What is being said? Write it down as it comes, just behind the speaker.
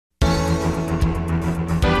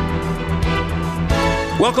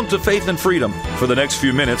Welcome to Faith and Freedom. For the next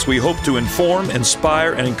few minutes, we hope to inform,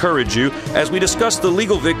 inspire, and encourage you as we discuss the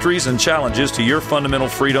legal victories and challenges to your fundamental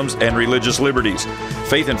freedoms and religious liberties.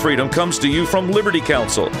 Faith and Freedom comes to you from Liberty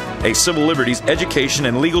Counsel, a civil liberties education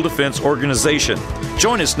and legal defense organization.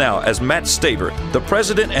 Join us now as Matt Staver, the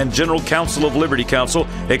President and General Counsel of Liberty Counsel,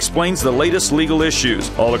 explains the latest legal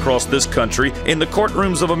issues all across this country in the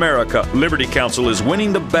courtrooms of America. Liberty Counsel is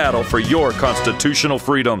winning the battle for your constitutional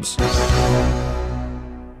freedoms.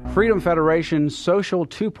 Freedom Federation Social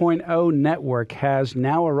 2.0 Network has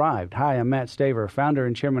now arrived. Hi, I'm Matt Staver, founder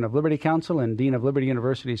and chairman of Liberty Counsel and dean of Liberty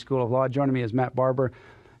University School of Law. Joining me is Matt Barber,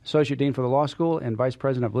 associate dean for the law school and vice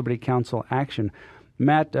president of Liberty Counsel Action.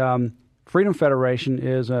 Matt, Freedom Federation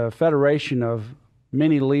is a federation of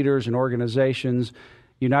many leaders and organizations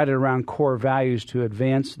united around core values to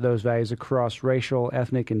advance those values across racial,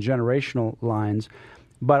 ethnic, and generational lines.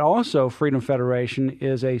 But also, Freedom Federation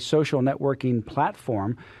is a social networking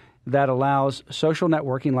platform that allows social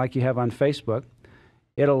networking like you have on Facebook.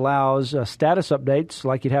 It allows status updates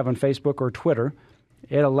like you'd have on Facebook or Twitter.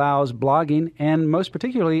 It allows blogging, and most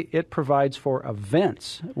particularly, it provides for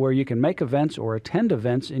events where you can make events or attend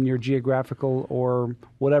events in your geographical or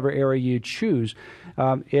whatever area you choose.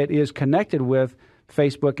 It is connected with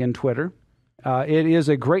Facebook and Twitter. It is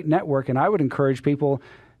a great network, and I would encourage people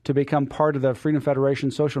to become part of the Freedom Federation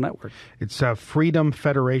social network. It's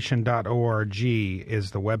freedomfederation.org is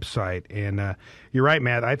the website. And you're right,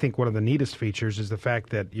 Matt. I think one of the neatest features is the fact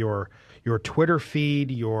that your Twitter feed,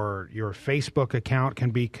 your Facebook account can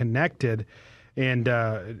be connected. And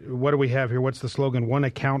what do we have here? What's the slogan? One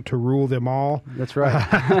account to rule them all. That's right.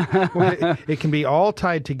 It can be all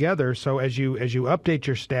tied together. So as you update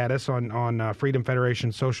your status on Freedom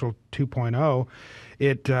Federation Social 2.0,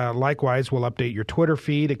 it likewise will update your Twitter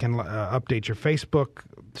feed. It can update your Facebook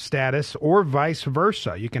status, or vice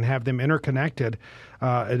versa. You can have them interconnected.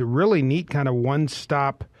 A really neat kind of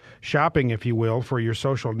one-stop shopping, if you will, for your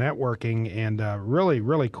social networking, and really,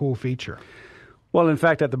 really cool feature. Well, in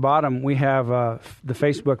fact, at the bottom, we have the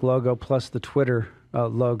Facebook logo plus the Twitter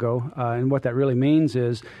logo. And what that really means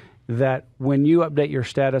is that when you update your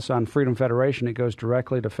status on Freedom Federation, it goes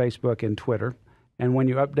directly to Facebook and Twitter. And when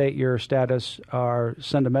you update your status or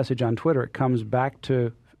send a message on Twitter, it comes back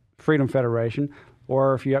to Freedom Federation.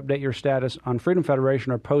 Or if you update your status on Freedom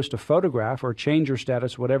Federation or post a photograph or change your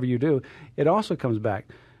status, whatever you do, it also comes back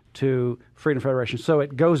to Freedom Federation. So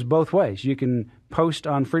it goes both ways. You can post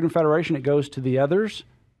on Freedom Federation, it goes to the others,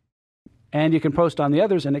 and you can post on the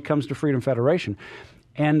others, and it comes to Freedom Federation.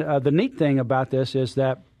 And the neat thing about this is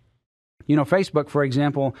that, you know, Facebook, for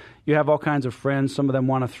example, you have all kinds of friends. Some of them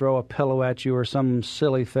want to throw a pillow at you or some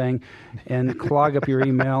silly thing and clog up your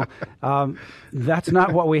email. That's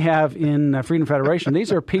not what we have in Freedom Federation.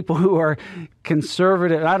 These are people who are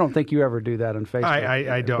conservative. I don't think you ever do that on Facebook.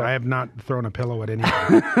 I don't. But I have not thrown a pillow at anyone.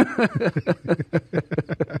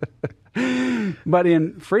 But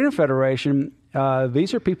in Freedom Federation,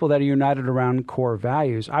 these are people that are united around core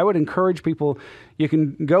values. I would encourage people, you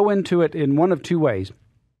can go into it in one of two ways.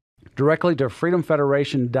 Directly to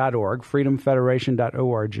freedomfederation.org,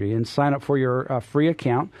 freedomfederation.org, and sign up for your free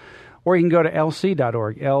account. Or you can go to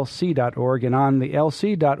lc.org, and on the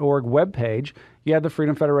lc.org webpage, you have the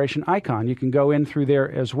Freedom Federation icon. You can go in through there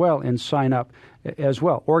as well and sign up as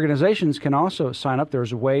well. Organizations can also sign up.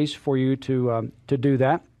 There's ways for you to do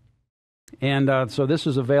that. And so this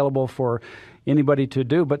is available for anybody to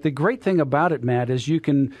do. But the great thing about it, Matt, is you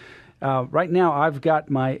can, right now I've got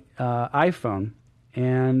my iPhone,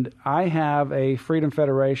 and I have a Freedom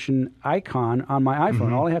Federation icon on my iPhone.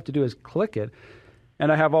 Mm-hmm. All I have to do is click it,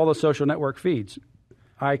 and I have all the social network feeds.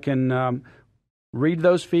 I can read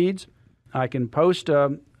those feeds. I can post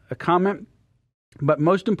a comment. But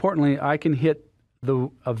most importantly, I can hit the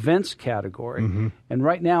events category. Mm-hmm. And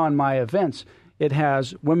right now on my events, it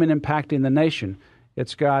has Women Impacting the Nation.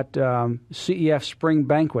 It's got CEF Spring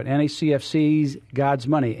Banquet, NACFC's God's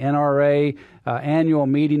Money, NRA Annual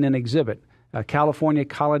Meeting and Exhibit, California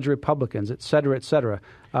College Republicans, et cetera, et cetera.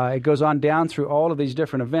 It goes on down through all of these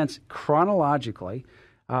different events chronologically.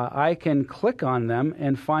 I can click on them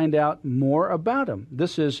and find out more about them.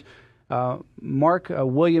 This is Mark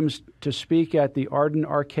Williams to speak at the Arden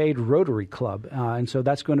Arcade Rotary Club. And so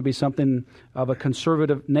that's going to be something of a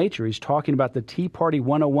conservative nature. He's talking about the Tea Party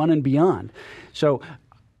 101 and beyond. So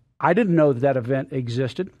I didn't know that event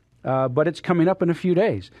existed, but it's coming up in a few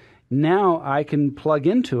days. Now I can plug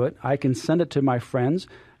into it. I can send it to my friends.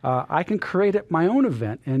 I can create my own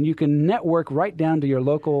event, and you can network right down to your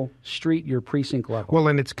local street, your precinct level. Well,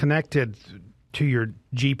 and it's connected to your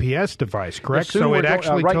GPS device, correct? So it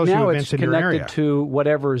actually right tells now you events in your area. Right now it's connected to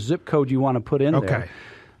whatever zip code you want to put in there.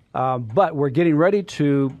 But we're getting ready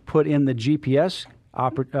to put in the GPS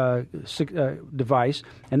device,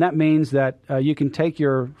 and that means that you can take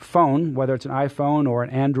your phone, whether it's an iPhone or an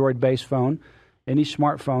Android-based phone, any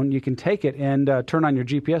smartphone, you can take it and turn on your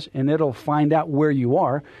GPS, and it'll find out where you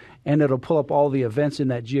are, and it'll pull up all the events in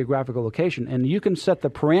that geographical location. And you can set the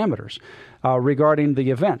parameters regarding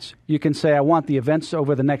the events. You can say, I want the events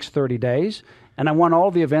over the next 30 days, and I want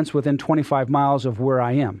all the events within 25 miles of where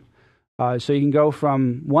I am. So you can go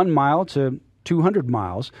from 1 mile to 200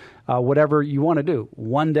 miles, whatever you want to do.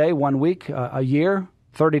 1 day, 1 week, a year,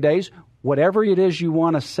 30 days, whatever it is you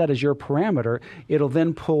want to set as your parameter, it'll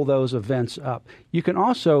then pull those events up. You can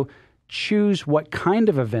also choose what kind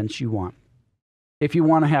of events you want. If you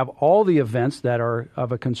want to have all the events that are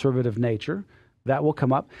of a conservative nature, that will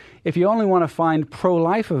come up. If you only want to find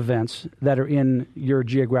pro-life events that are in your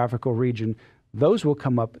geographical region, those will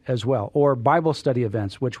come up as well. Or Bible study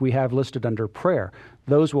events, which we have listed under prayer.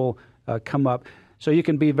 Those will come up. So you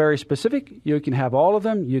can be very specific. You can have all of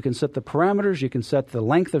them. You can set the parameters. You can set the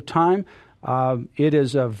length of time. It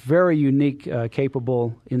is a very unique,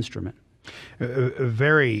 capable instrument.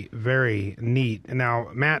 Very, very neat. Now,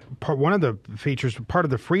 Matt, one of the features, part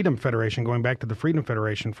of the Freedom Federation, going back to the Freedom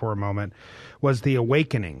Federation for a moment, was the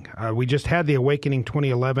Awakening. We just had the Awakening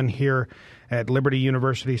 2011 here at Liberty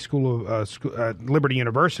University Liberty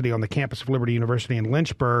University, on the campus of Liberty University in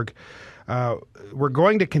Lynchburg. We're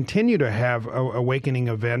going to continue to have Awakening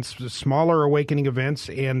events, smaller Awakening events,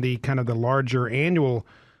 and the kind of the larger annual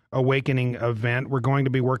Awakening event. We're going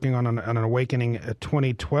to be working on an Awakening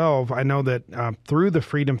 2012. I know that through the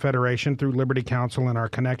Freedom Federation, through Liberty Counsel and our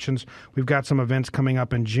connections, we've got some events coming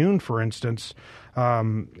up in June, for instance,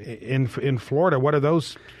 in Florida. What are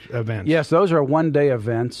those events? Yes, those are one-day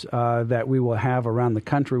events that we will have around the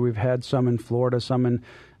country. We've had some in Florida, some in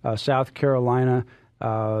South Carolina.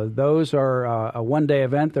 Those are a one-day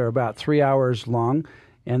event. They're about 3 hours long.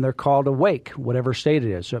 And they're called Awake, whatever state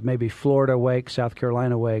it is. So it may be Florida Awake, South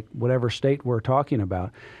Carolina Awake, whatever state we're talking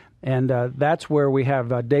about. And that's where we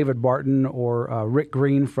have David Barton or Rick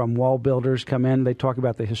Green from Wall Builders come in. They talk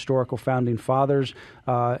about the historical founding fathers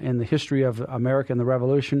and the history of America and the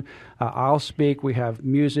Revolution. I'll speak. We have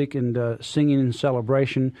music and singing and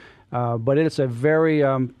celebration. But it's a very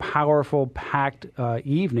powerful, packed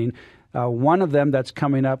evening. One of them that's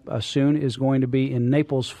coming up soon is going to be in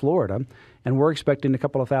Naples, Florida. And we're expecting a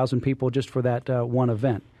couple of thousand people just for that one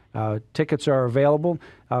event. Tickets are available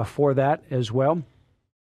for that as well.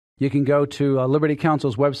 You can go to Liberty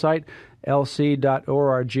Counsel's website,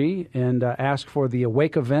 lc.org, and ask for the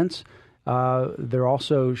Awake events. There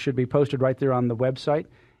also should be posted right there on the website.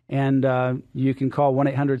 And you can call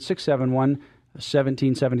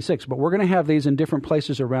 1-800-671-1776. But we're going to have these in different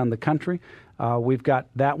places around the country. We've got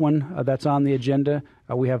that one that's on the agenda.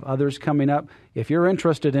 We have others coming up. If you're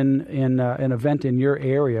interested in an event in your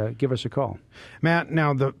area, give us a call. Matt,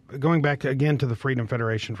 now going back again to the Freedom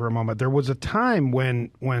Federation for a moment, there was a time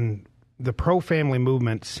when the pro-family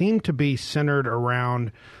movement seemed to be centered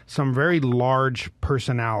around some very large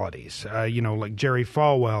personalities, like Jerry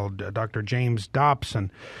Falwell, Dr. James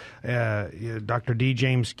Dobson, Dr. D.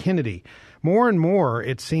 James Kennedy. More and more,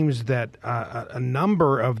 it seems that a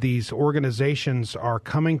number of these organizations are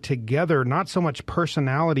coming together, not so much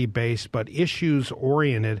personality-based, but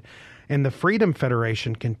issues-oriented. And the Freedom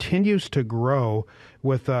Federation continues to grow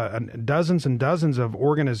with dozens and dozens of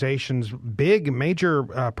organizations, big, major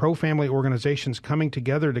pro-family organizations coming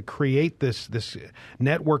together to create this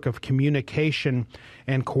network of communication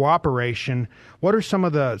and cooperation. What are some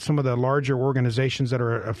of the larger organizations that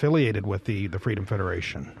are affiliated with the Freedom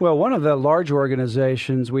Federation? Well, one of the large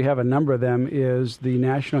organizations, we have a number of them, is the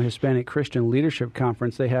National Hispanic Christian Leadership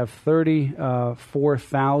Conference. They have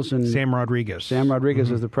 34,000. Sam Rodriguez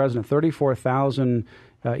mm-hmm. is the president. 34,000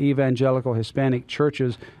 evangelical Hispanic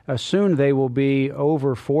churches. Soon they will be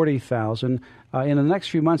over 40,000. In the next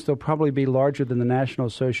few months, they'll probably be larger than the National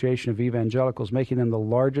Association of Evangelicals, making them the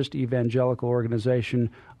largest evangelical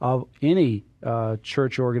organization of any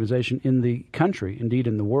church organization in the country, indeed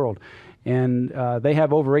in the world. And they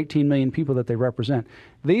have over 18 million people that they represent.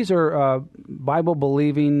 These are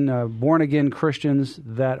Bible-believing, born-again Christians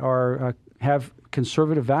that have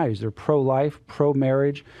conservative values. They're pro-life,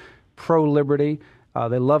 pro-marriage, pro-liberty.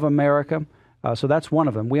 They love America. So that's one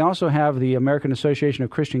of them. We also have the American Association of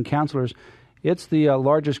Christian Counselors. It's the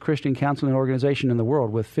largest Christian counseling organization in the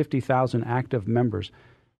world with 50,000 active members.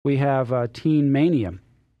 We have Teen Mania,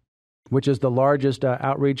 which is the largest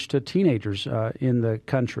outreach to teenagers in the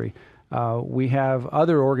country. We have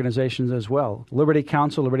other organizations as well. Liberty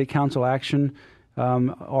Counsel, Liberty Counsel Action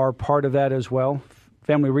are part of that as well.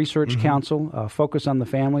 Family Research Council, Focus on the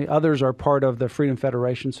Family. Others are part of the Freedom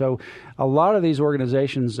Federation. So a lot of these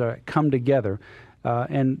organizations come together.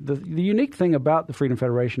 And the unique thing about the Freedom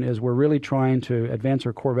Federation is we're really trying to advance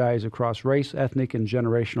our core values across race, ethnic, and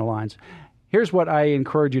generational lines. Here's what I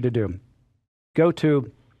encourage you to do. Go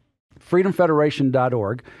to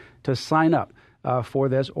freedomfederation.org to sign up for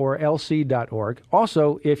this, or lc.org.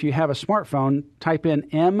 Also, if you have a smartphone, type in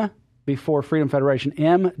M before Freedom Federation,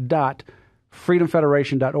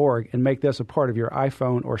 m.freedomfederation.org, and make this a part of your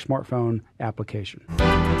iPhone or smartphone application.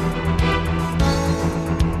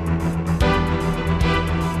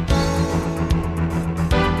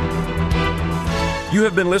 You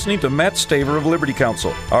have been listening to Matt Staver of Liberty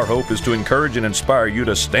Counsel. Our hope is to encourage and inspire you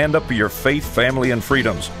to stand up for your faith, family, and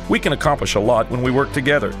freedoms. We can accomplish a lot when we work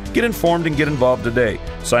together. Get informed and get involved today.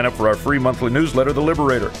 Sign up for our free monthly newsletter, The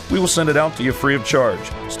Liberator. We will send it out to you free of charge.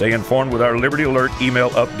 Stay informed with our Liberty Alert email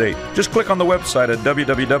update. Just click on the website at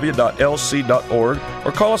www.lc.org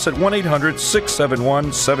or call us at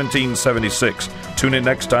 1-800-671-1776. Tune in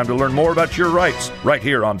next time to learn more about your rights right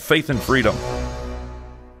here on Faith and Freedom.